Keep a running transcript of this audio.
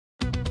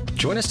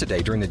Join us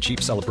today during the Jeep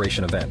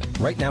Celebration event.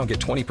 Right now, get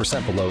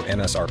 20% below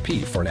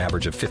MSRP for an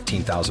average of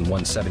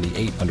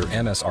 $15,178 under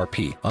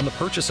MSRP on the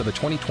purchase of a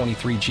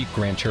 2023 Jeep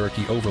Grand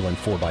Cherokee Overland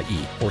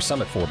 4xE or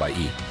Summit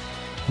 4xE.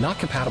 Not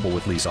compatible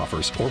with lease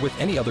offers or with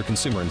any other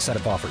consumer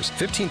incentive offers.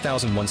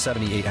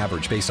 $15,178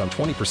 average based on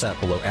 20%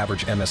 below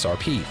average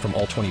MSRP from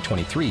all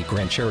 2023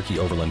 Grand Cherokee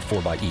Overland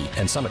 4xE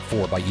and Summit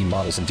 4xE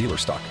models in dealer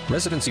stock.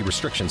 Residency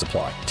restrictions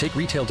apply. Take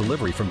retail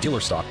delivery from dealer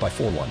stock by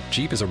 4/1.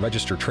 Jeep is a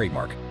registered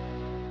trademark.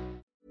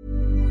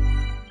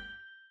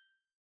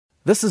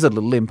 This is a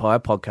Little Empire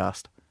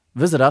podcast.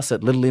 Visit us at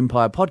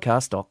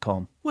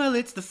littleempirepodcast.com. Well,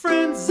 it's the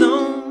Friend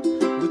Zone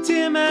with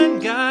Tim and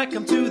Guy.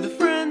 Come to the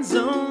Friend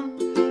Zone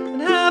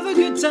and have a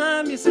good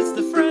time. Yes, it's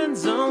the Friend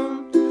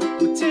Zone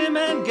with Tim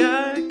and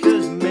Guy,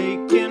 'cause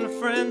making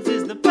friends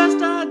is the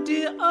best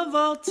idea of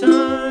all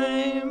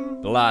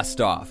time. Blast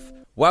off.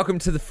 Welcome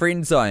to the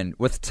Friend Zone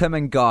with Tim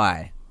and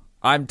Guy.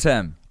 I'm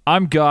Tim.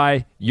 I'm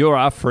Guy. You're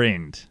our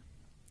friend.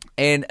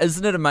 And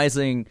isn't it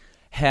amazing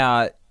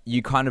how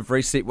you kind of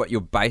reset what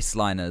your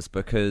baseline is?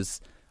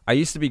 Because I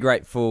used to be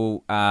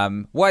grateful,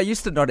 I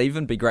used to not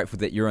even be grateful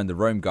that you're in the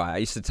room, Guy. I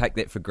used to take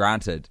that for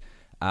granted.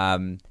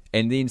 And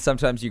then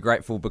sometimes you're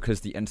grateful because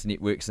the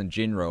internet works in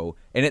general.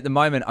 And at the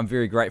moment, I'm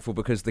very grateful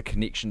because the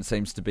connection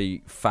seems to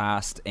be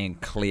fast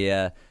and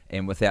clear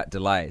and without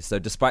delay. So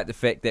despite the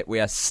fact that we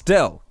are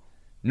still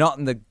not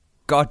in the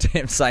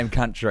goddamn same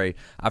country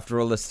after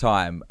all this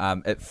time,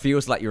 it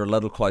feels like you're a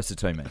little closer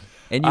to me.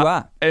 And you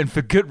are. And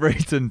for good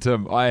reason,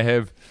 Tim. I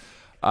have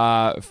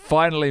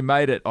finally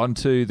made it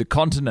onto the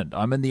continent.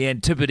 I'm in the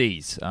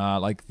Antipodes,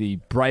 like the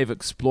brave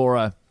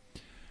explorer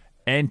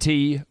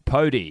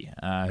Antipode,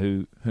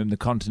 whom the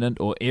continent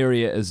or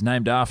area is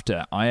named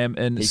after. I am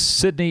in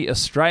Sydney,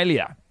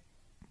 Australia.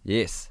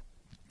 Yes.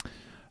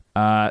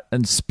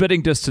 In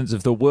spitting distance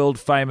of the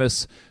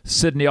world-famous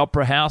Sydney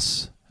Opera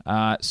House,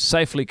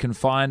 safely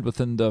confined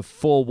within the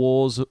four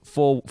walls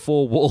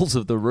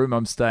of the room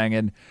I'm staying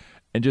in,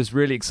 and just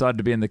really excited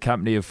to be in the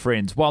company of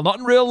friends. While not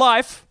in real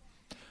life,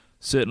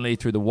 certainly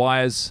through the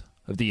wires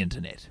of the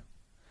internet.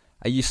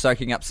 Are you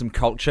soaking up some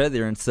culture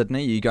there in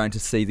Sydney? Are you going to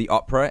see the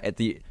opera at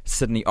the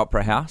Sydney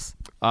Opera House?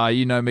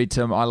 You know me,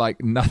 Tim. I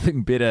like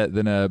nothing better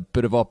than a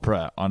bit of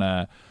opera on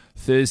a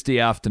Thursday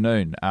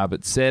afternoon.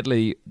 But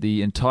sadly,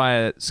 the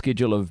entire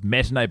schedule of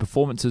matinee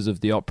performances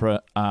of the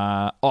opera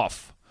are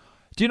off.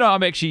 Do you know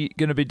I'm actually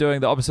going to be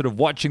doing the opposite of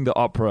watching the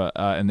opera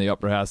in the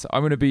Opera House?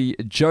 I'm going to be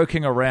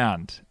joking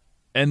around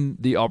in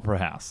the Opera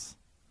House.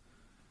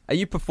 Are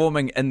you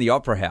performing in the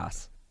Opera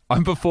House?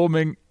 I'm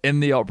performing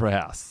in the Opera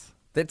House.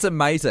 That's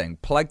amazing.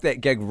 Plug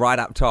that gig right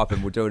up top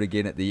and we'll do it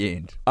again at the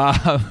end.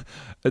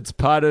 It's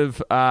part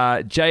of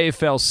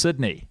JFL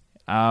Sydney.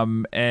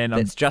 And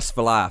that's Just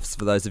for Laughs,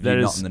 for those of you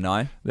not in the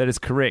know. That is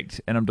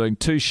correct. And I'm doing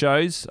 2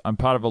 shows. I'm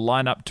part of a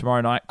lineup tomorrow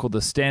night called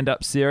the Stand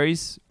Up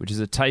Series, which is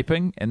a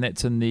taping, and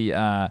that's in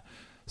the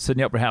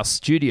Sydney Opera House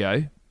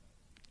studio.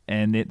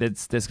 And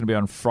that's going to be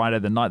on Friday,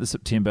 the 9th of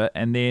September.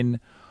 And then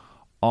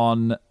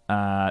on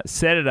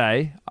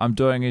Saturday, I'm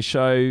doing a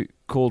show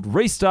called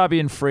Reese Darby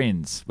and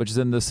Friends, which is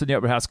in the Sydney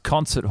Opera House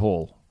Concert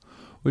Hall,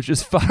 which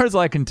as far as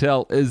I can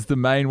tell is the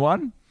main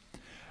one,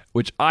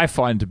 which I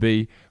find to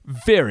be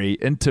very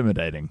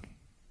intimidating.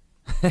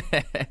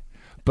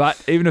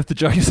 But even if the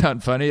jokes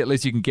aren't funny, at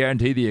least you can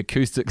guarantee the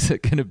acoustics are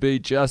going to be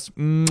just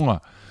mwah.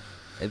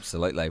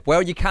 Absolutely.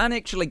 Well, you can't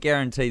actually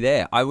guarantee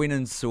that. I went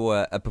and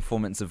saw a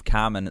performance of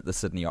Carmen at the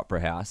Sydney Opera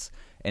House,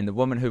 and the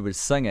woman who was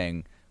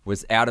singing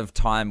was out of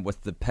time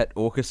with the pit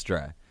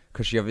orchestra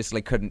because she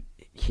obviously couldn't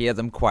hear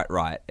them quite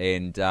right.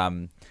 And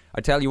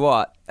I tell you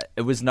what,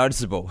 it was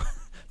noticeable.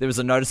 There was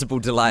a noticeable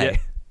delay. Yeah.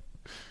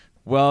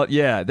 Well,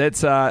 yeah,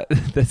 that's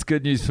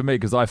good news for me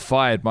because I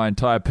fired my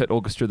entire pit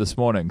orchestra this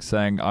morning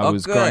saying I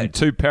was growing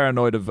too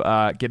paranoid of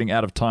getting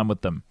out of time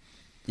with them.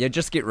 Yeah,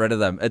 just get rid of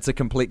them. It's a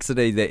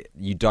complexity that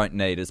you don't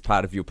need as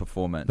part of your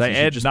performance. They you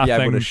add should just nothing.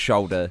 be able to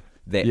shoulder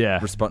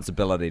that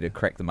responsibility to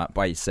crack them up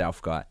by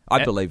yourself, Guy.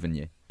 I believe in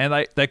you.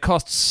 And they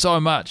cost so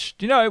much.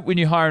 Do you know when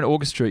you hire an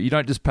orchestra, you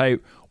don't just pay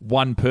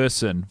one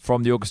person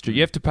from the orchestra. You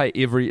have to pay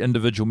every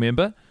individual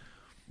member.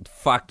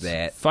 Fuck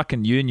that.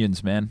 Fucking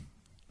unions, man.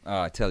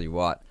 Oh, I tell you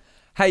what.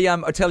 Hey,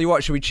 I tell you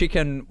what, should we check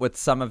in with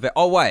some of it?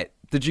 Oh, wait.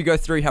 Did you go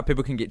through how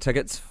people can get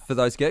tickets for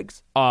those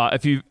gigs?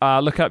 If you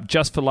look up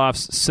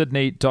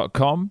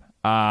justforlaughssydney.com.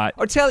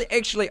 I'll tell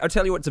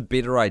you what's a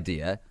better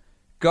idea.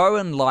 Go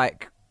and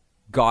like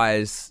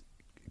Guy's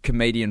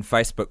comedian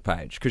Facebook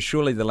page, because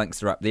surely the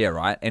links are up there,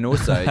 right? And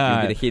also you'll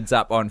get a heads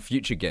up on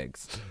future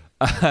gigs.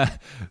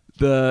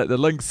 The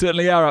links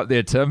certainly are up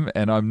there, Tim,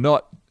 and I'm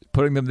not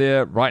putting them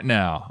there right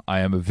now. I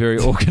am a very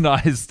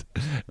organized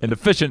and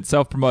efficient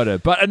self-promoter.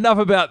 But enough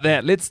about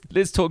that. Let's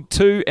talk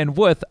to and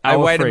with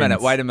our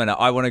friends. Wait a minute.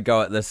 I want to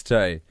go at this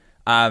too.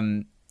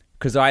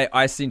 Because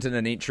I sent in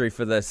an entry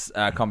for this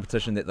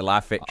competition that the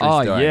Laugh Factory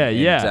is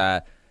doing.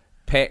 And,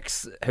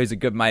 Pax, who's a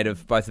good mate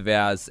of both of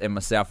ours, and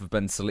myself have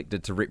been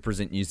selected to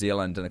represent New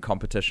Zealand in a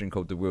competition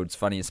called The World's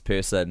Funniest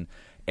Person.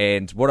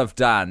 And what I've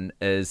done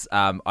is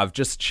I've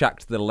just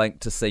chucked the link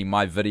to see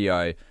my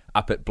video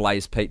up at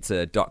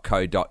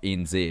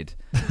blazepizza.co.nz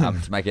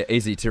to make it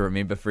easy to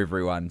remember for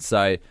everyone.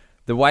 So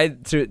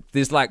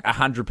there's like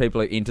 100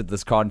 people who entered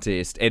this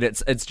contest, and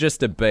it's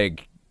just a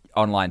big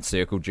online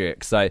circle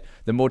jerk. So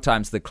the more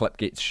times the clip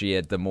gets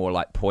shared, the more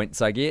like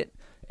points I get,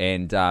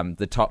 and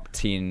the top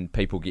 10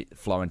 people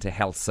flow into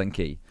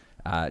Helsinki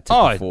to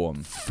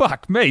perform.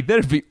 Fuck me,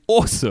 that'd be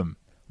awesome.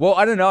 Well,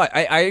 I don't know.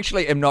 I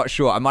actually am not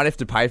sure. I might have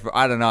to pay for it.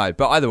 I don't know.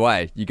 But either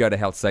way, you go to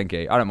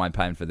Helsinki. I don't mind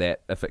paying for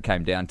that if it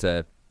came down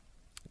to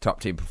top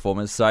 10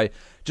 performers. So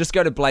just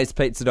go to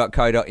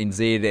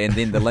blazepizza.co.nz, and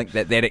then the link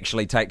that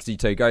actually takes you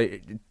to, go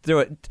do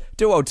it.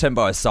 Do old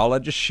Timbo a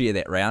solid. Just share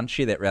that round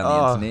the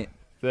internet.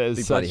 That is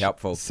be bloody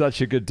helpful.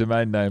 Such a good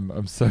domain name.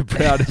 I'm so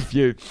proud of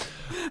you.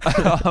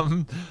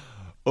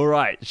 All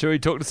right, shall we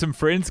talk to some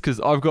friends? Because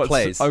I've got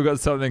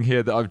something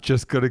here that I've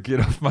just got to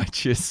get off my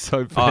chest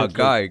so badly. Oh,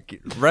 go.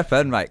 Rip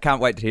in, mate.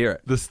 Can't wait to hear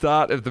it. The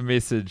start of the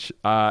message,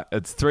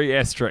 it's 3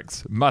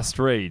 asterisks, must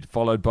read,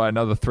 followed by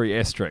another 3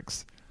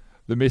 asterisks.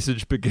 The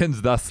message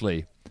begins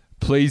thusly: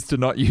 please do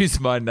not use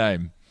my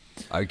name.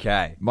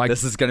 Okay,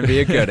 this is going to be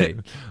a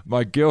goodie.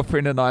 My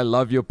girlfriend and I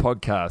love your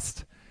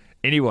podcast.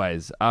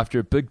 Anyways, after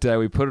a big day,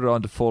 we put it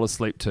on to fall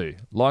asleep to.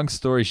 Long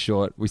story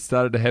short, we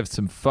started to have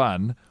some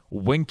fun,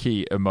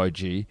 winky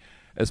emoji.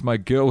 As my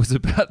girl was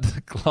about to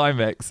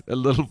climax, a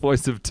little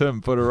voice of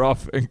Tim put her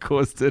off and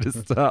caused her to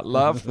start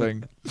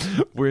laughing.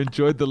 We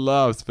enjoyed the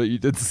laughs, but you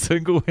did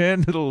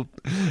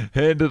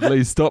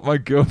single-handedly stop my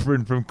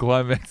girlfriend from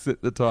climax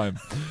at the time.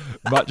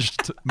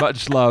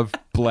 Much love,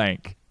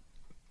 blank.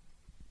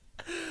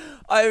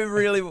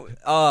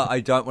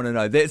 I don't want to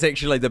know. That's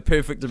actually the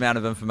perfect amount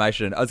of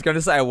information. I was going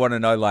to say I want to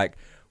know like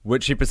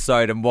which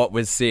episode and what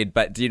was said,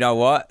 but do you know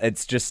what?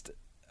 It's just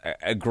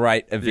a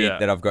great event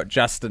that I've got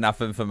just enough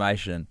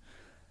information.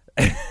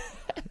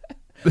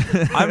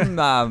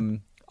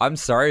 I'm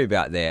sorry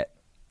about that.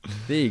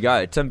 There you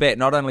go. Tim Batt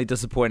not only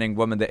disappointing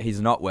women that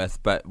he's not with,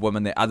 but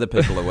women that other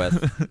people are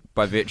with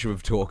by virtue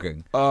of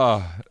talking.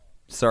 Oh,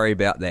 sorry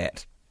about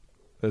that.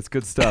 That's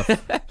good stuff.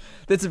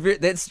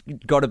 That's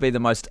got to be the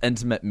most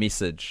intimate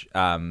message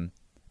in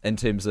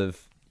terms of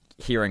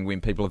hearing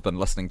when people have been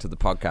listening to the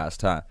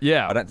podcast, huh?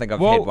 Yeah. I don't think I've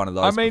had one of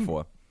those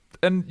before.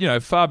 And,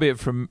 far be it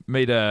from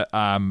me to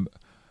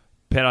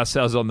pat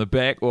ourselves on the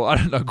back, or I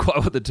don't know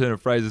quite what the turn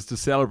of phrase is, to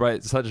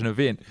celebrate such an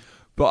event.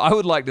 But I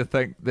would like to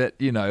think that,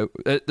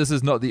 this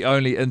is not the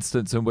only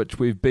instance in which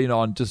we've been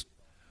on just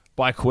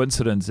by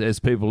coincidence, as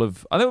people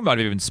have... I think we might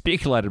have even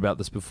speculated about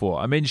this before.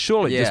 I mean,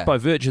 surely just by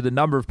virtue of the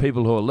number of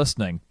people who are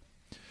listening,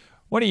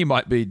 one of you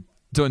might be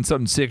doing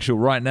something sexual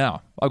right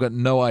now. I've got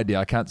no idea.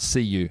 I can't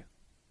see you.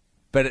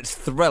 But it's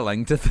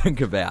thrilling to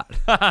think about.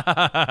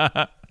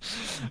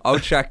 I'll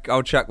chuck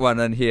one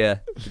in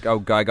here.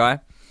 Old guy.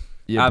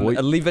 Yeah, boy.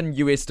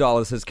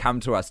 $11 has come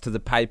to us to the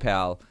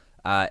PayPal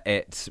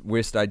at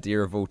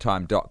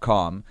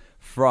worstideaofalltime.com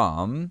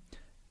from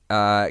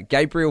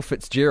Gabriel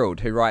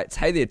Fitzgerald, who writes,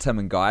 "Hey there, Tim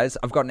and guys.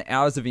 I've gotten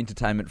hours of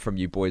entertainment from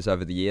you boys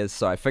over the years,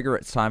 so I figure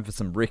it's time for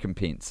some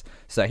recompense.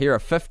 So here are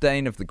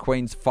 15 of the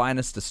Queen's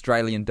finest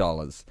Australian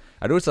dollars.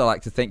 I'd also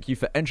like to thank you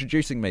for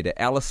introducing me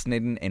to Alice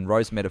Snedden and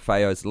Rose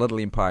Matafayo's Little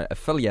Empire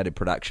affiliated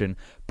production,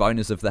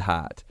 Boners of the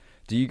Heart.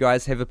 Do you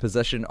guys have a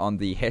position on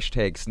the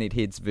hashtag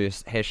Snedheads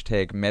vs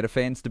hashtag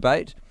Matafans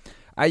debate?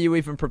 Are you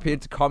even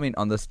prepared to comment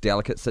on this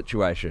delicate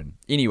situation?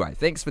 Anyway,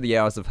 thanks for the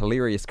hours of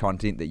hilarious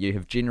content that you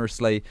have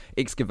generously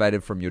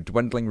excavated from your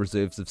dwindling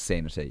reserves of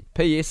sanity.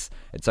 P.S.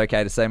 It's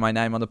okay to say my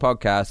name on the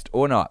podcast,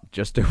 or not.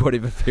 Just do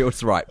whatever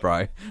feels right,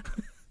 bro."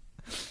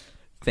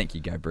 Thank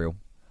you, Gabriel.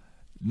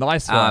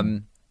 Nice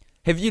one.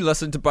 Have you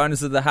listened to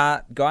Boners of the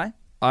Heart, Guy?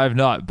 I have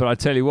not, but I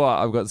tell you what,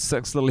 I've got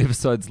 6 little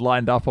episodes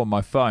lined up on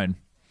my phone.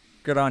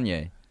 Good on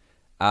you.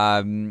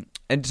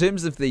 In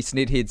terms of the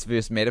Snedheads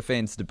versus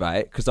Matafans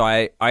debate, because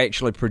I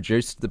actually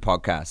produced the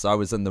podcast. I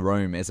was in the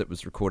room as it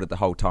was recorded the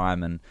whole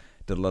time and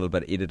did a little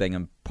bit of editing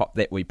and popped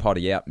that wee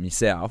potty out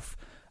myself.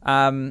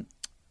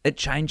 It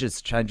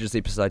changes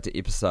episode to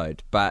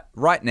episode. But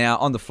right now,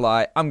 on the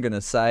fly, I'm going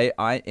to say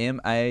I am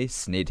a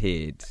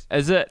Snedhead.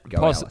 Is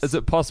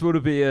it possible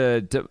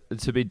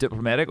to be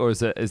diplomatic, or is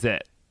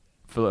that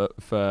for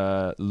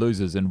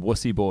losers and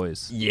wussy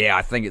boys? Yeah,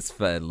 I think it's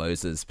for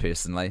losers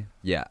personally.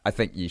 Yeah, I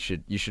think you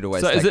should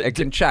always. So it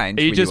can change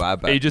where you are,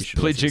 but are you just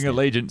pledging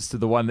allegiance to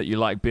the one that you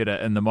like better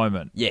in the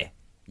moment? Yeah.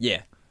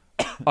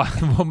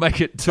 We'll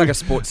make it like a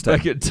sports team.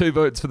 Make it 2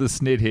 votes for the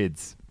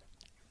Snedheads.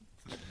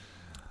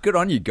 Good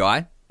on you,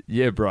 Guy.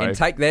 Yeah, bro. And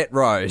take that,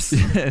 Rose.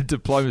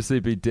 Diplomacy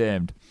be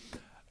damned.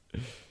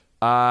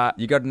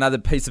 You got another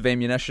piece of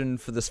ammunition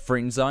for this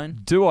friend zone?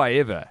 Do I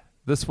ever?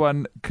 This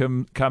one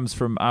comes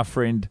from our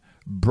friend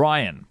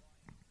Brian,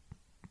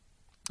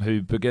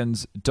 who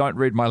begins, "Don't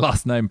read my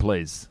last name,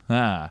 please."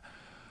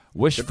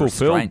 Wish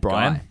fulfilled,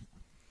 Brian. Guy.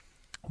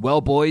 Well,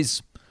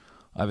 boys,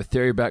 I have a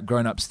theory about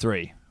Grown Ups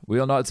 3. We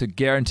all know it's a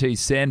guarantee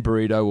Sand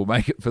Burrito will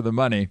make it for the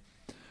money.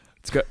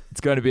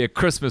 It's going to be a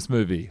Christmas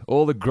movie.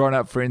 All the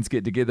grown-up friends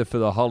get together for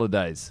the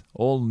holidays.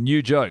 All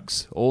new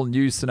jokes, all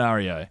new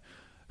scenario.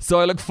 So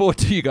I look forward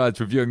to you guys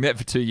reviewing that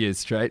for 2 years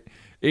straight.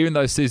 Even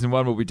though season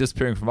 1 will be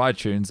disappearing from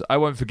iTunes, I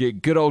won't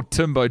forget good old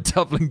Timbo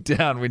doubling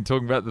down when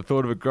talking about the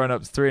thought of a Grown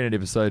Ups 3 in an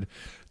episode.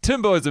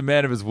 Timbo is a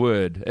man of his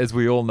word, as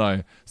we all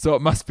know, so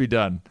it must be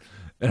done.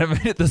 And I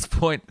mean, at this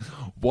point,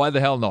 why the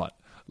hell not?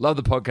 Love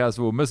the podcast.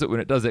 We'll miss it when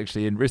it does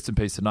actually end. Rest in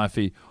peace to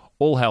Knifey.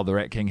 All hail the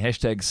Rat King.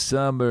 Hashtag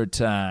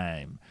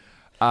summertime.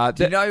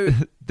 Do you know?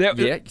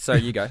 Yeah, so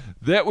you go.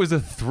 That was a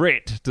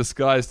threat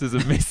disguised as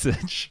a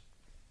message.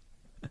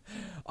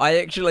 I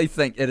actually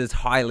think it is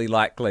highly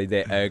likely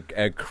that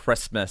a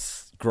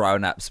Christmas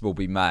grown-ups will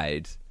be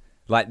made.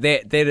 Like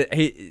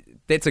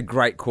that's a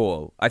great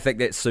call. I think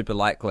that's super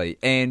likely.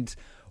 And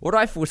what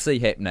I foresee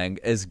happening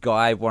is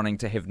Guy wanting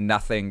to have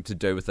nothing to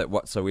do with it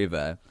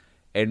whatsoever,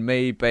 and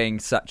me being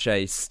such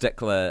a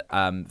stickler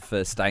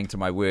for staying to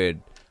my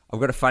word. I've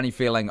got a funny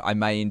feeling I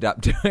may end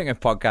up doing a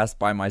podcast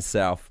by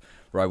myself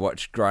where I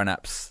watch a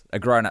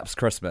grown-ups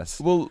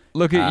Christmas. Well,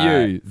 look at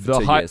you.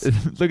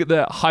 Look at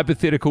the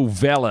hypothetical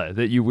valor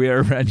that you wear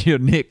around your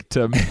neck,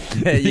 Tim.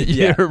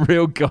 You're a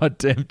real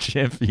goddamn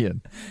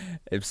champion.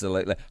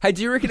 Absolutely. Hey,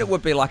 do you reckon it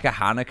would be like a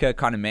Hanukkah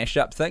kind of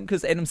mashup thing?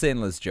 Because Adam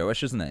Sandler's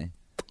Jewish, isn't he?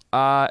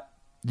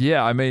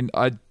 Yeah, I mean,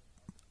 I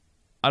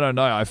don't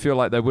know. I feel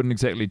like they wouldn't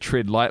exactly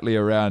tread lightly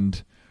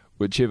around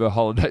whichever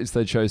holidays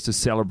they chose to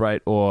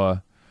celebrate,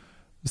 or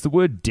is the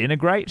word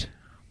denigrate?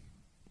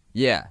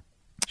 Yeah,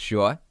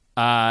 sure.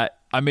 I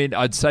mean,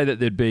 I'd say that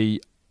there'd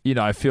be,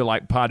 I feel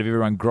like part of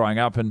everyone growing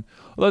up, and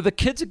although the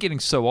kids are getting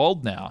so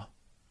old now,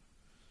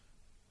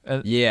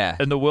 in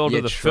the world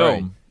of the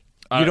film,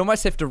 you'd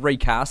almost have to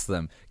recast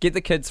them. Get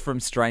the kids from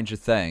Stranger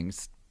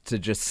Things to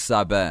just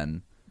sub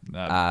in.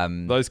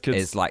 Those kids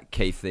as like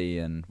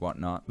Keithy and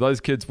whatnot. Those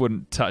kids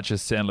wouldn't touch a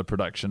Sandler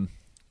production.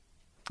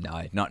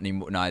 No, not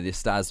anymore. No, their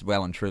star's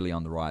well and truly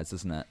on the rise,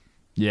 isn't it?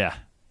 Yeah.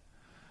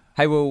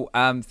 Hey, well,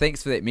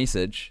 thanks for that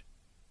message.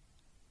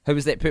 Who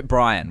was that?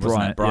 Brian,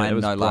 wasn't it? Brian,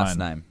 no last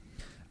name.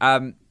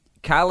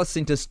 Carla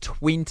sent us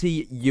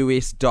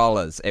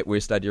 $20 at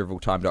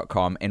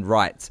worstideaofalltime.com and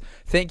writes,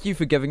 "Thank you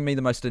for giving me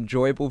the most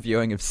enjoyable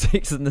viewing of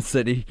Sex and the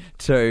City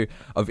 2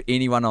 of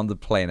anyone on the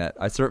planet.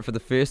 I saw it for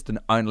the first and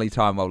only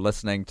time while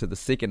listening to the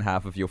second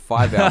half of your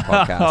 5-hour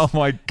podcast oh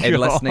my God. And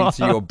listening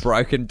to your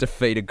broken,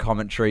 defeated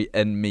commentary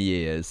in me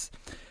ears.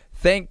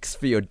 Thanks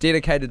for your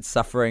dedicated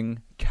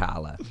suffering,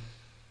 Carla."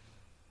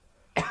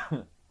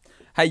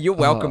 Hey, you're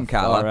welcome,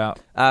 Carla.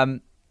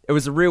 It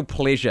was a real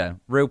pleasure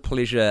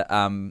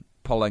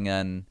pulling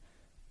in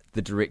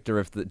the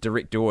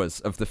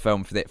directors of the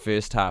film for that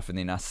first half, and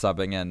then us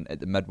subbing in at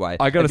the midway.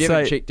 I gotta if you say,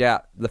 haven't checked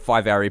out the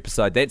 5-hour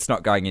episode, that's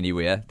not going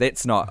anywhere.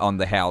 That's not on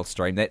the Howl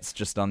stream. That's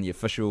just on the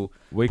official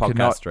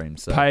podcast stream.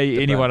 So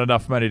pay anyone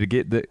enough money to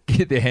get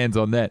their hands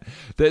on that.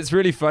 That's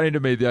really funny to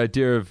me. The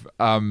idea of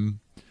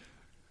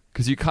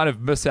because you kind of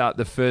miss out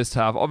the first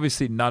half.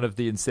 Obviously, none of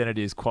the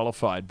insanity is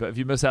qualified, but if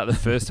you miss out the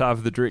first half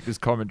of the director's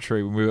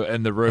commentary when we were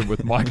in the room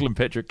with Michael and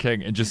Patrick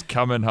King and just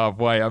come in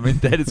halfway, I mean,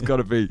 that has got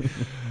to be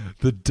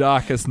the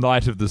darkest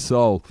night of the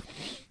soul.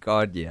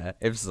 God, yeah,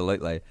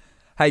 absolutely.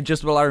 Hey,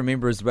 just while I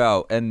remember as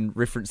well, in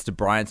reference to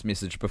Brian's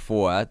message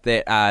before,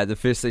 that the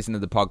first season of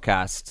the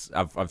podcast,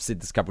 I've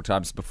said this a couple of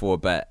times before,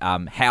 but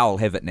Howl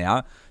have it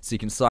now, so you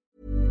can sign.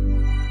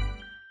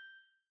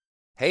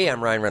 Hey,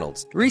 I'm Ryan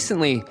Reynolds.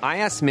 Recently, I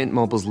asked Mint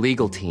Mobile's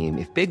legal team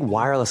if big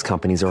wireless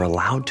companies are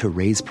allowed to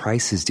raise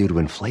prices due to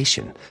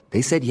inflation.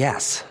 They said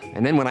yes.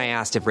 And then when I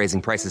asked if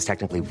raising prices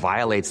technically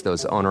violates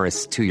those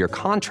onerous 2-year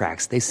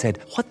contracts, they said,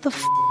 "What the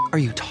f*** are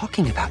you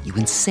talking about, you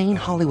insane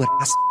Hollywood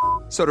ass?"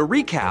 So to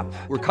recap,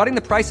 we're cutting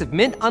the price of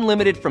Mint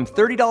Unlimited from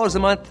 $30 a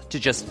month to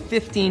just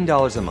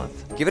 $15 a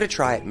month. Give it a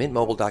try at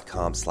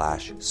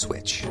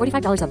mintmobile.com/switch.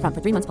 $45 up front for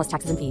 3 months plus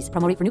taxes and fees.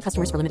 Promo rate for new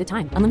customers for limited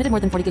time. Unlimited more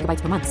than 40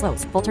 gigabytes per month.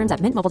 Slows full terms at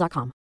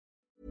mintmobile.com.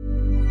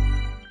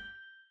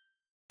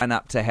 Sign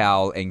up to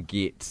Howl and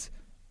get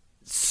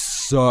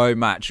so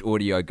much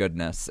audio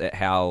goodness at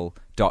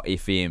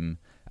howl.fm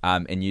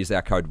and use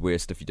our code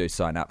WORST if you do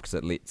sign up, because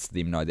it lets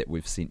them know that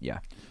we've sent you.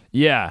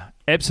 Yeah,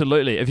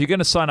 absolutely. If you're going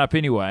to sign up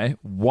anyway,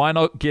 why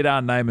not get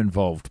our name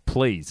involved,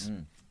 please?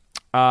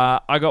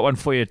 I got one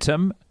for you,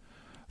 Tim,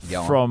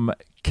 from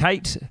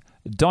Kate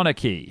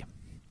Donachie.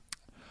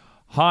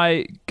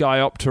 Hi,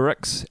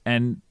 Guyopteryx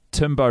and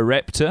Timbo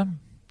Raptor.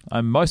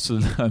 I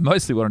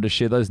mostly wanted to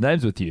share those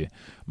names with you.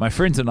 My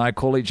friends and I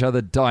call each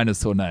other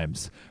dinosaur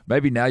names.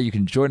 Maybe now you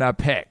can join our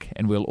pack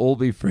and we'll all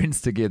be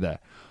friends together.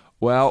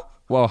 Well,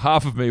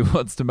 half of me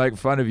wants to make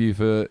fun of you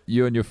for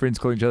you and your friends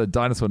calling each other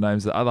dinosaur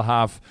names. The other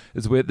half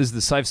is where this is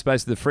the safe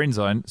space of the friend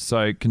zone,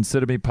 so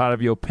consider me part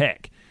of your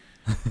pack.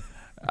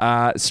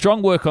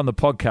 Strong work on the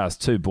podcast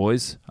too,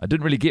 boys. I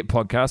didn't really get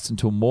podcasts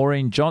until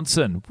Maureen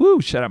Johnson. Woo!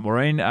 Shout out,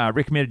 Maureen.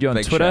 Recommended you on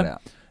Big Twitter,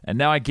 and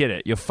now I get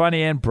it. You're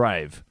funny and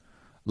brave.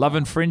 Love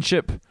and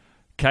friendship,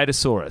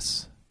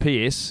 Katosaurus.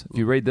 P.S. If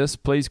you read this,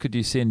 please could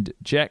you send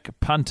Jack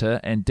Punter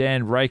and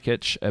Dan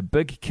Rakic a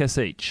big kiss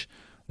each.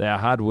 They are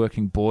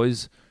hard-working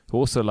boys who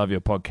also love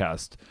your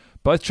podcast.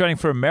 Both training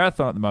for a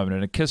marathon at the moment,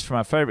 and a kiss from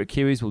our favourite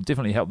Kiwis will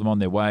definitely help them on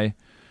their way.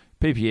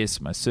 P.P.S.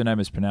 My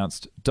surname is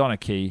pronounced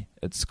Donachie.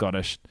 It's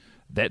Scottish.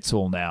 That's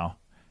all now.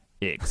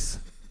 X.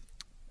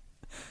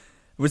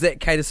 Was that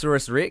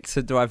Catosaurus Rex?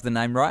 Do I have the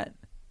name right?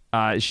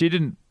 She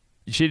didn't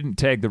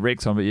tag the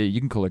Rex on, but yeah, you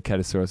can call it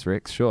Catosaurus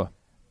Rex, sure.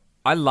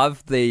 I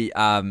love the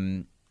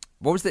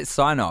what was that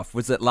sign off?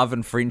 Was it love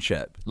and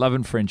friendship? Love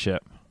and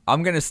friendship.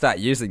 I'm going to start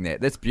using that.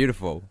 That's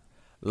beautiful.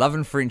 Love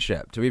and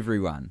friendship to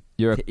everyone.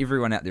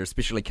 Everyone out there,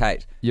 especially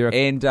Kate. You're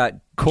a Jack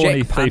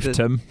corny Punter, thief,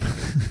 Tim.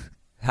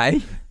 Hey?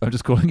 I'm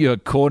just calling you a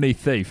corny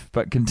thief,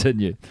 but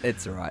continue.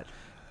 It's all right.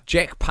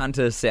 Jack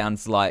Punter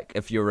sounds like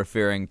if you're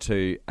referring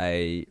to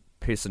a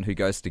person who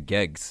goes to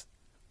gigs.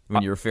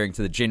 When you're referring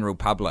to the general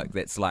public,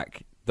 that's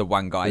like the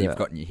one guy you've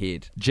got in your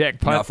head. Jack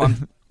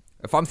Punter.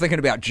 If I'm thinking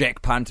about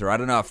Jack Punter, I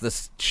don't know if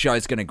this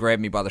show's going to grab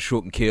me by the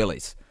short and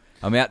curlies.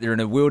 I'm out there in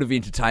a world of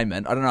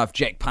entertainment. I don't know if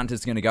Jack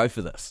Punter's going to go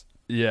for this.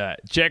 Yeah,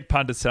 Jack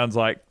Punter sounds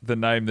like the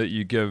name that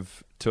you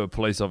give to a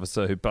police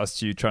officer who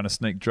busts you trying to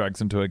sneak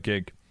drugs into a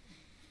gig.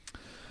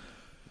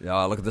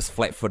 Oh, look at this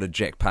flat-footed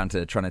Jack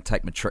Punter trying to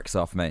take my tricks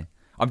off me.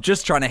 I'm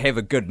just trying to have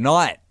a good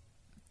night.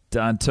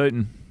 Darn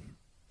tootin'.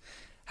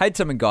 Hey,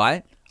 Tim and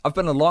Guy. I've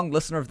been a long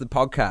listener of the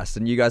podcast,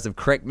 and you guys have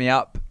cracked me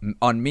up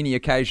on many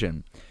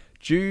occasions.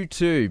 Due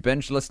to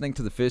binge listening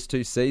to the first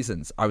 2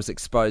 seasons, I was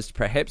exposed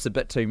perhaps a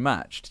bit too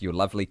much to your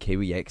lovely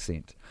Kiwi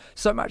accent.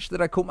 So much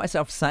that I caught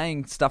myself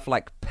saying stuff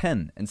like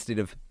pin instead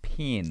of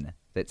pen.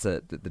 That's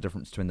the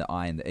difference between the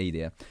I and the E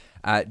there.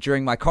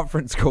 During my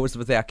conference calls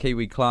with our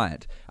Kiwi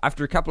client.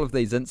 After a couple of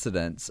these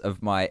incidents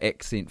of my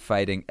accent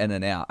fading in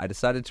and out, I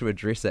decided to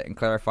address it and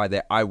clarify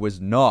that I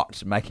was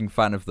not making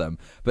fun of them,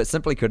 but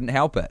simply couldn't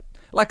help it.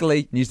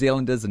 Luckily, New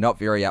Zealanders are not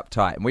very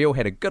uptight, and we all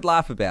had a good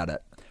laugh about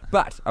it.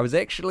 But I was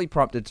actually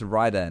prompted to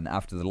write in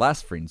after the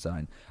last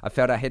Friendzone. I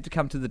felt I had to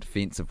come to the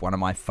defence of one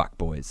of my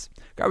fuckboys.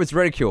 I was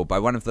ridiculed by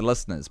one of the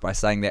listeners by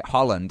saying that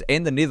Holland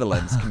and the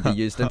Netherlands can be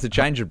used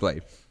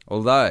interchangeably.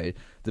 Although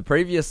the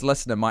previous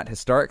listener might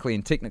historically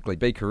and technically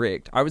be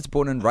correct, I was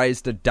born and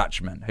raised a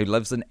Dutchman who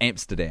lives in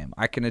Amsterdam.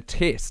 I can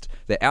attest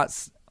that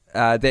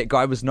that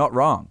guy was not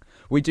wrong.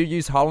 We do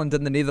use Holland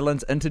and the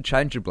Netherlands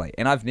interchangeably,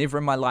 and I've never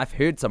in my life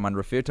heard someone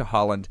refer to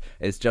Holland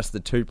as just the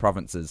 2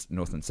 provinces,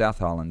 North and South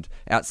Holland,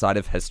 outside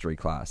of history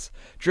class.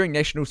 During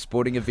national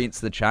sporting events,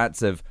 the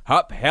chants of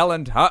Hup,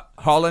 Holland, Hup,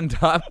 Holland,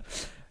 Hup,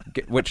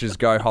 which is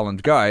Go,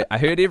 Holland, Go, I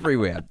heard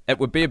everywhere. It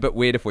would be a bit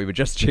weird if we were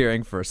just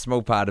cheering for a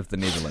small part of the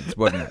Netherlands,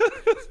 wouldn't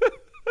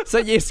it? So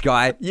yes,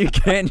 Guy, you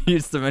can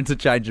use them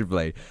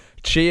interchangeably.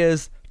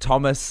 Cheers,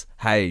 Thomas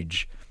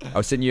Hage.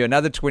 I'll send you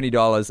another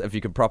 $20 if you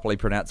can properly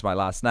pronounce my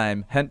last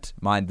name. Hint,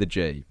 mind the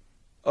G.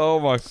 Oh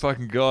my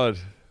fucking God.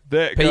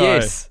 That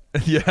P.S.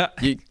 guy. Yeah.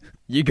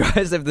 You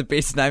guys have the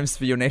best names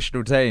for your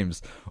national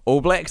teams. All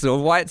Blacks,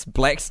 All Whites,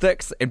 Black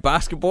Sticks, and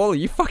basketball. Are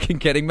you fucking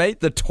kidding me?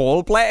 The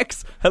Tall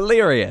Blacks?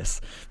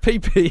 Hilarious.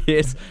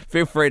 PPS,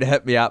 feel free to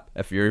hit me up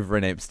if you're ever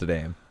in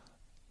Amsterdam.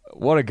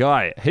 What a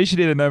guy. He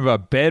should either name a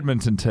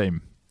badminton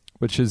team,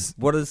 which is...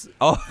 What is...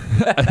 Oh.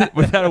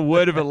 without a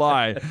word of a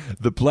lie,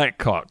 the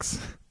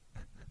Blackhawks.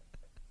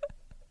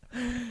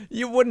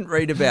 You wouldn't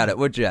read about it,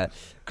 would you?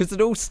 Because it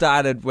all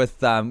started with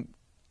the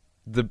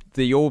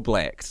All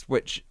Blacks,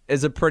 which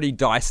is a pretty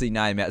dicey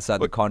name outside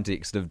the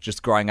context of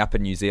just growing up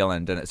in New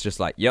Zealand, and it's just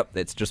like, yep,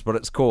 that's just what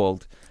it's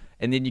called.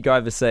 And then you go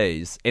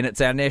overseas, and it's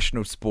our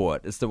national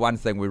sport. It's the one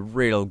thing we're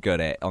real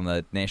good at on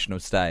the national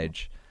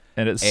stage.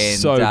 And it's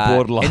so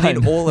borderline. And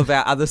then all of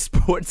our other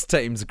sports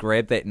teams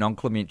grabbed that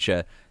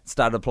nomenclature,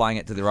 started applying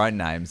it to their own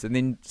names, and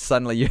then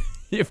suddenly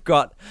you've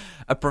got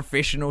a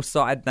professional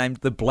side named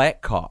the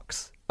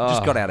Blackhawks.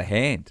 Just got out of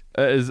hand.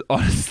 It is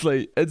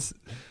honestly, it's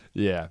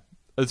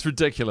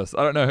ridiculous.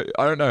 I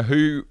don't know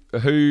who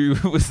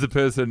was the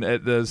person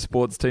at the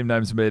sports team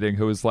names meeting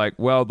who was like,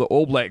 well, the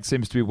All Blacks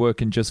seems to be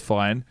working just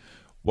fine.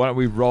 Why don't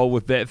we roll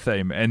with that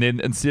theme? And then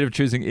instead of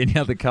choosing any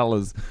other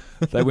colours,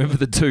 they went for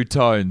the 2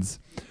 tones.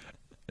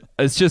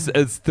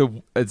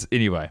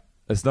 Anyway,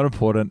 it's not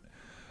important.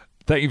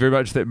 Thank you very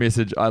much for that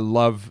message. I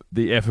love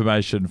the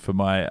affirmation for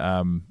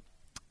my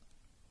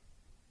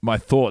my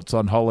thoughts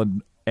on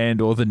Holland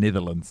and or the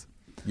Netherlands.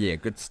 Yeah,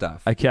 good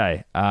stuff.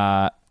 Okay,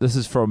 this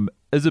is from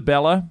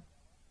Isabella.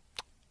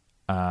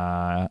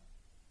 I'm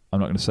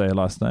not going to say her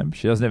last name.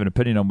 She doesn't have an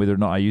opinion on whether or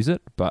not I use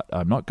it, but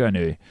I'm not going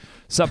to.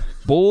 Sup,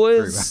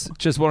 boys?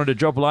 Just wanted to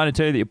drop a line and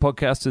tell you that your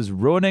podcast is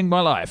ruining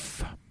my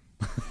life.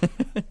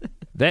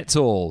 That's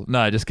all.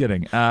 No, just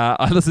kidding.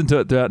 I listened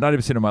to it throughout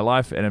 90% of my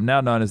life and am now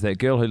known as that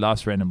girl who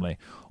laughs randomly.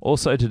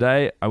 Also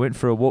today, I went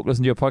for a walk,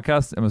 listened to your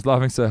podcast, and was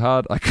laughing so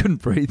hard I couldn't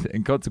breathe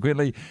and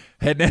consequently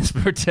had an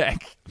asthma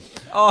attack.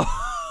 Oh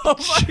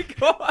my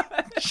God.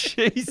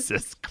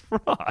 Jesus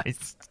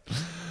Christ.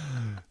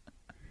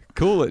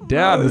 Cool it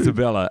down,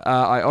 Isabella.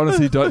 I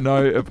honestly don't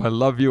know if I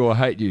love you or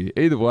hate you.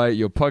 Either way,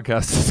 your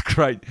podcast is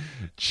great.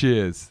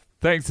 Cheers.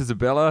 Thanks,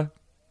 Isabella.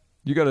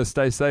 You got to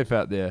stay safe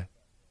out there.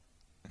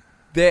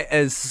 That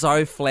is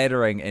so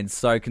flattering and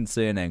so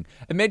concerning.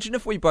 Imagine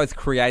if we both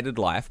created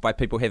life by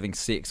people having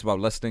sex while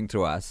listening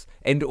to us,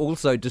 and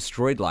also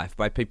destroyed life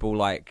by people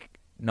like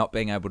not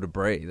being able to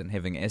breathe and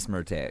having asthma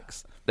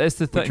attacks. That's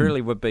the thing. It truly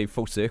would be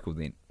full circle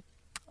then.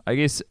 I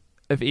guess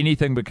if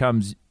anything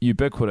becomes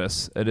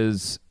ubiquitous, it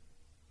is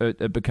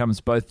it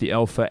becomes both the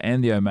alpha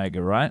and the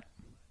omega, right?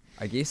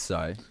 I guess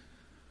so.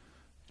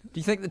 Do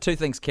you think the two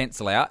things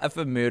cancel out? If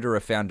a murderer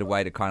found a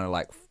way to kind of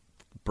like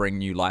bring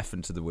new life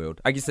into the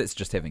world, I guess that's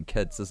just having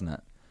kids, isn't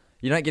it?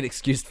 You don't get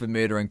excused for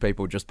murdering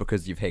people just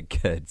because you've had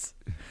kids.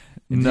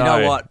 And No.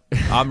 You know what?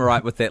 I'm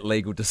right with that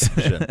legal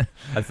decision.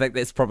 I think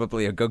that's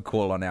probably a good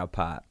call on our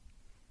part.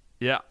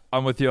 Yeah,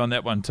 I'm with you on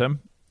that one,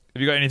 Tim.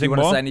 Have you got Do anything you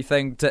want more? to say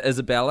anything to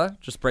Isabella,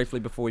 just briefly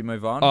before we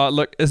move on?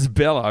 Look,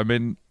 Isabella, I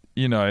mean,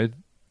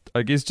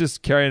 I guess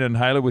just carry an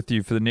inhaler with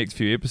you for the next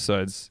few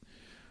episodes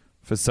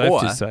for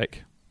safety's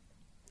sake.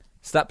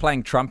 Start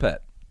playing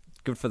trumpet.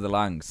 Good for the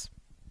lungs.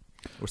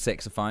 Or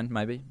saxophone,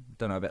 maybe.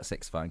 Don't know about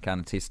saxophone.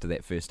 Can't attest to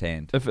that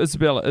firsthand. If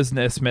Isabella isn't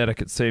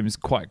asthmatic, it seems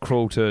quite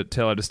cruel to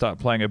tell her to start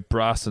playing a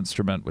brass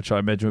instrument, which I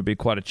imagine would be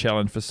quite a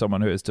challenge for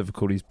someone who has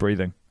difficulties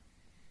breathing.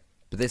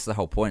 But that's the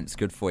whole point. It's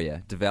good for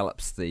you.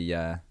 Develops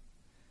the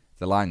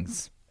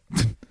lungs.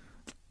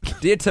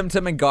 Dear Tim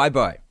and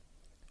Guybo,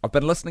 I've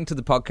been listening to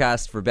the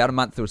podcast for about a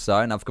month or so,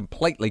 and I've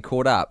completely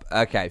caught up.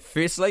 Okay,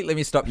 firstly, let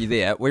me stop you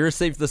there. We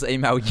received this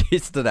email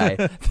yesterday.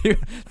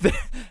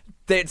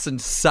 That's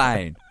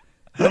insane.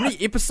 How many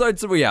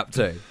episodes are we up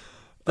to?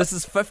 This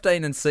is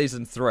 15 in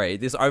season 3.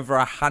 There's over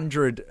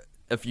 100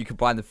 if you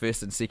combine the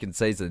first and second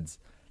seasons.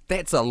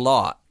 That's a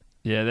lot.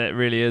 Yeah, that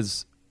really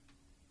is.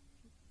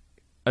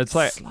 It's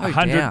like Slow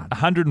 100, down.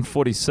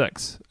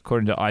 146,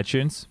 according to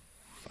iTunes.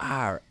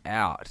 Far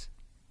out.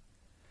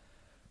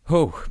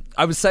 Whew.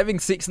 I was saving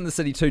Sex and the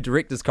City 2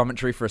 director's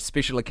commentary for a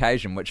special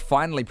occasion, which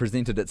finally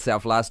presented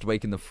itself last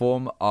week in the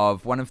form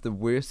of one of the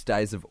worst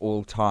days of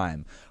all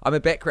time. I'm a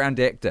background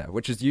actor,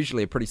 which is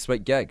usually a pretty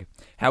sweet gig.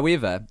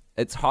 However,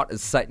 it's hot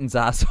as Satan's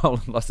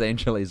arsehole in Los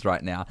Angeles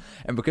right now,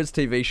 and because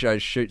TV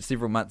shows shoot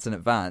several months in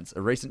advance,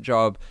 a recent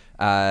job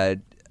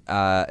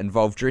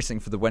involved dressing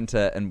for the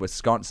winter in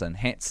Wisconsin.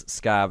 Hats,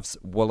 scarves,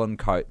 woolen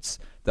coats,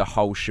 the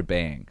whole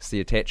shebang. See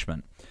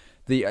attachment.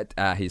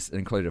 He's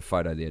included a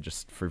photo there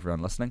just for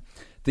everyone listening.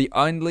 The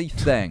only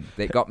thing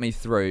that got me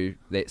through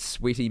that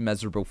sweaty,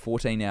 miserable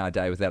 14-hour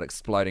day without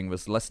exploding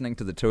was listening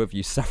to the two of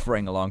you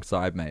suffering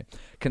alongside me.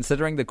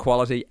 Considering the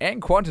quality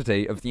and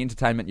quantity of the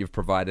entertainment you've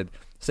provided,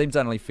 seems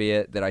only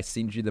fair that I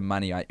send you the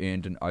money I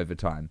earned in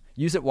overtime.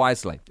 Use it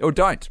wisely. Or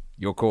don't.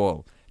 Your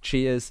call.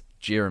 Cheers,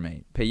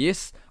 Jeremy.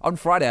 P.S. On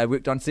Friday I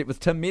worked on set with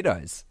Tim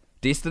Meadows.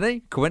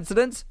 Destiny?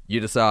 Coincidence?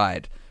 You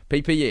decide.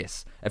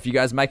 PPS, if you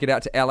guys make it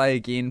out to LA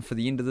again for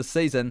the end of the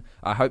season,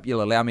 I hope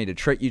you'll allow me to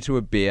treat you to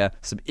a beer,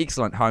 some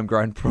excellent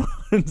homegrown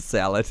prawn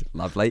salad,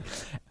 lovely,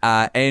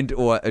 and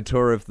or a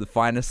tour of the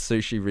finest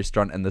sushi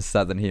restaurant in the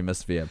Southern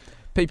Hemisphere.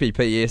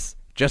 PPPS,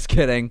 just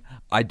kidding,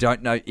 I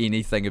don't know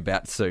anything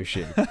about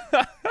sushi.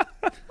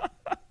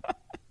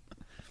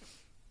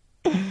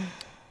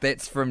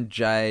 That's from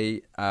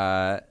Jay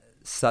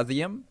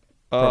Southium.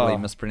 Probably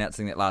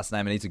mispronouncing that last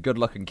name, and he's a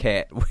good-looking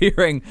cat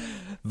wearing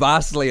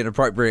vastly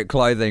inappropriate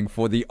clothing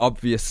for the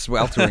obvious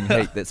sweltering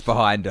heat that's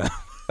behind him.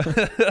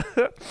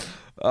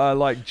 I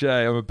like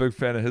Jay. I'm a big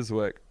fan of his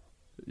work.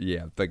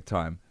 Yeah, big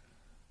time.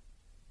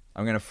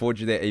 I'm going to forward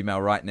you that email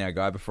right now,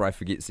 Guy, before I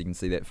forget so you can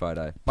see that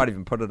photo. Might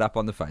even put it up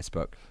on the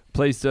Facebook.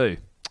 Please do.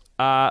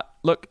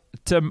 Look,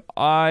 Tim,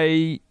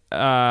 I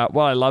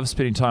love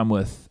spending time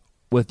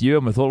with you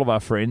and with all of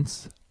our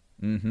friends.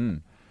 Mm-hmm.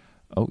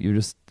 Oh, you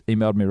just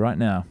emailed me right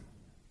now.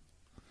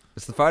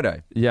 It's the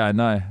photo. Yeah, I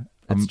know.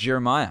 It's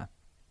Jeremiah.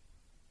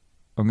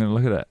 I'm going to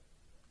look at it.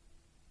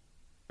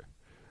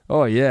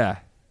 Oh, yeah.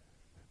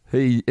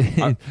 You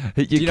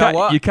know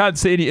what? You can't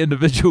see any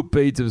individual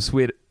beads of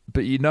sweat,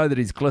 but you know that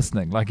he's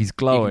glistening, like he's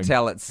glowing.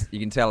 You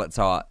can tell it's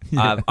hot.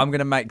 Yeah. I'm going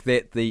to make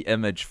that the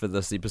image for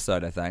this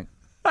episode, I think.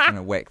 I'm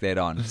going to whack that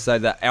on. So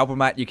the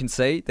album art you can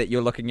see that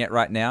you're looking at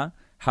right now,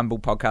 humble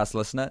podcast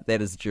listener,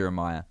 that is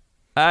Jeremiah.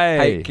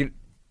 Hey.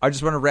 I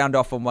just want to round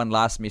off on one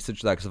last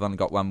message, though, because I've only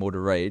got one more to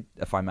read,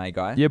 if I may,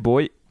 Guy. Yeah,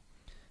 boy.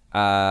 10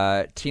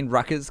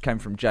 Ruckers came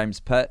from James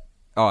Pitt.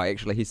 Oh,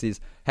 actually, he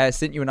says, hey, I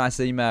sent you a nice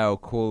email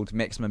called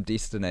Maximum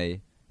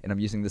Destiny, and I'm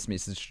using this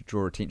message to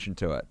draw attention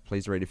to it.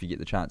 Please read if you get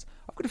the chance.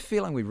 I've got a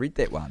feeling we read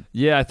that one.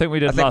 Yeah, I think we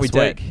did last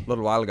did, week. a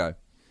little while ago.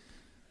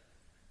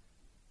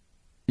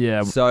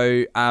 Yeah.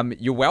 So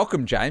you're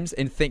welcome, James,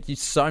 and thank you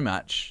so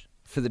much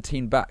for the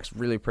 $10.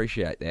 Really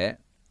appreciate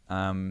that.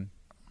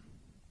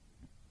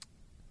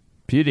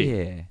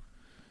 Beauty.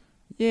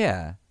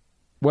 Yeah.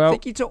 Well,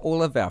 thank you to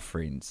all of our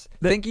friends.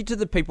 Thank you to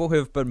the people who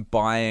have been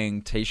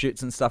buying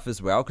T-shirts and stuff as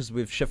well, because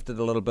we've shifted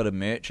a little bit of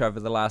merch over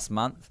the last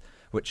month,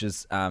 which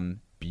is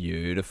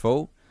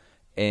beautiful.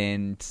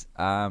 And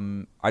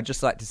I'd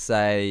just like to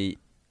say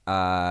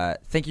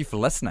thank you for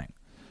listening.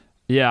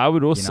 Yeah, I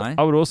would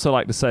also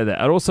like to say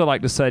that. I'd also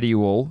like to say to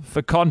you all,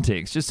 for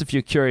context, just if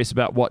you're curious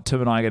about what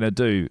Tim and I are going to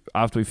do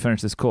after we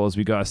finish this call as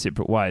we go our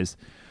separate ways,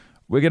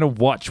 we're going to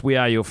watch We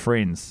Are Your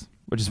Friends,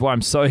 which is why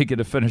I'm so eager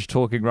to finish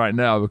talking right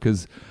now,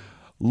 because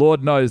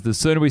Lord knows the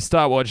sooner we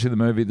start watching the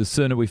movie, the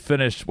sooner we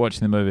finish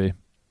watching the movie.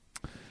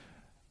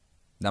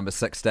 Number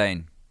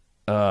 16.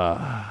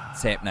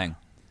 It's happening.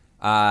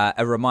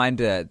 A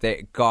reminder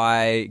that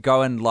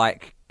go and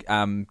like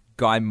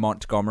Guy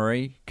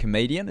Montgomery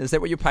comedian. Is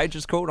that what your page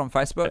is called on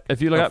Facebook?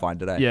 If you look I'll up,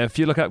 find it. if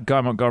you look up Guy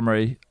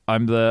Montgomery, I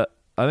think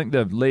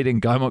the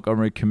leading Guy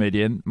Montgomery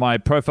comedian. My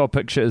profile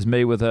picture is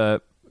me with I'm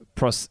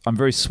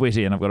very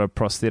sweaty and I've got a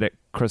prosthetic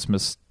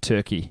Christmas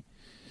turkey.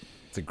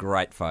 It's a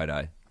great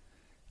photo.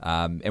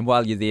 And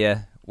while you're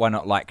there, why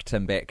not like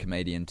Tim Batt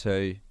comedian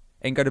too?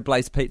 And go to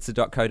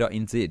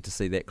blazepizza.co.nz to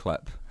see that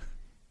clip.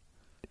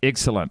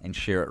 Excellent. And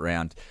share it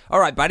around. All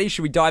right, buddy,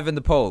 should we dive in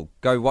the pool?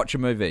 Go watch a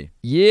movie.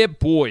 Yeah,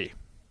 boy.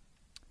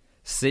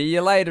 See you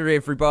later,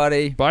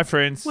 everybody. Bye,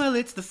 friends. Well,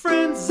 it's the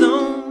Friend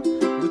Zone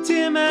with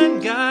Tim and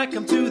Guy.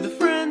 Come to the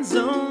Friend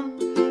Zone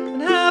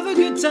and have a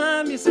good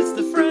time. Yes, it's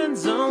the Friend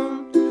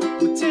Zone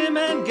with Tim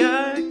and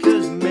Guy.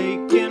 'Cause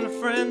making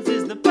friends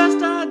is the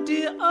best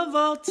idea of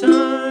all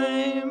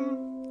time.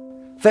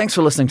 Thanks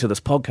for listening to this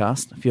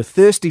podcast. If you're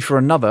thirsty for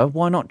another,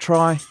 why not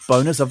try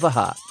Boners of the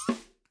Heart?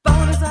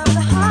 Boners of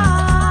the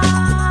Heart.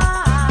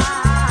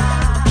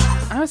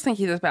 I was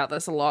thinking about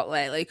this a lot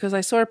lately because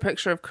I saw a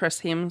picture of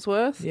Chris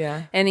Hemsworth.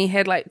 Yeah. And he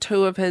had like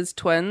two of his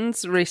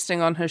twins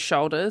resting on his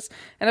shoulders.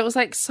 And it was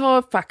like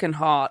so fucking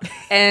hot.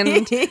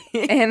 And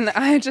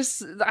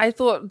I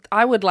thought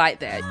I would like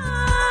that.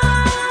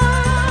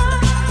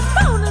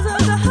 Boners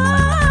of the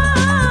Heart.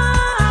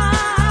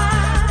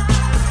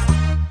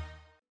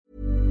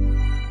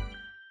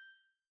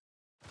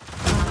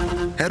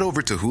 Head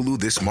over to Hulu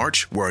this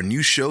March, where our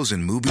new shows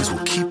and movies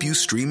will keep you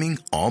streaming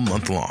all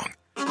month long.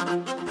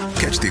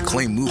 Catch the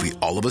acclaimed movie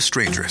All of Us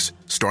Strangers,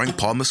 starring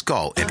Paul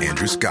Mescal and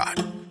Andrew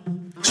Scott.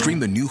 Stream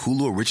the new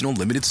Hulu original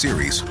limited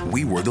series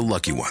We Were the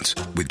Lucky Ones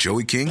with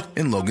Joey King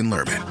and Logan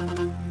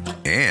Lerman.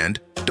 And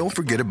don't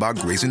forget about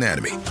Grey's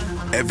Anatomy.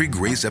 Every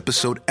Grey's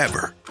episode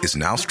ever is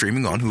now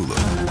streaming on Hulu.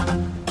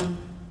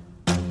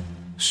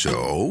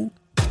 So,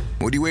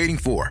 what are you waiting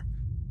for?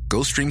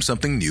 Go stream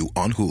something new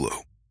on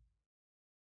Hulu.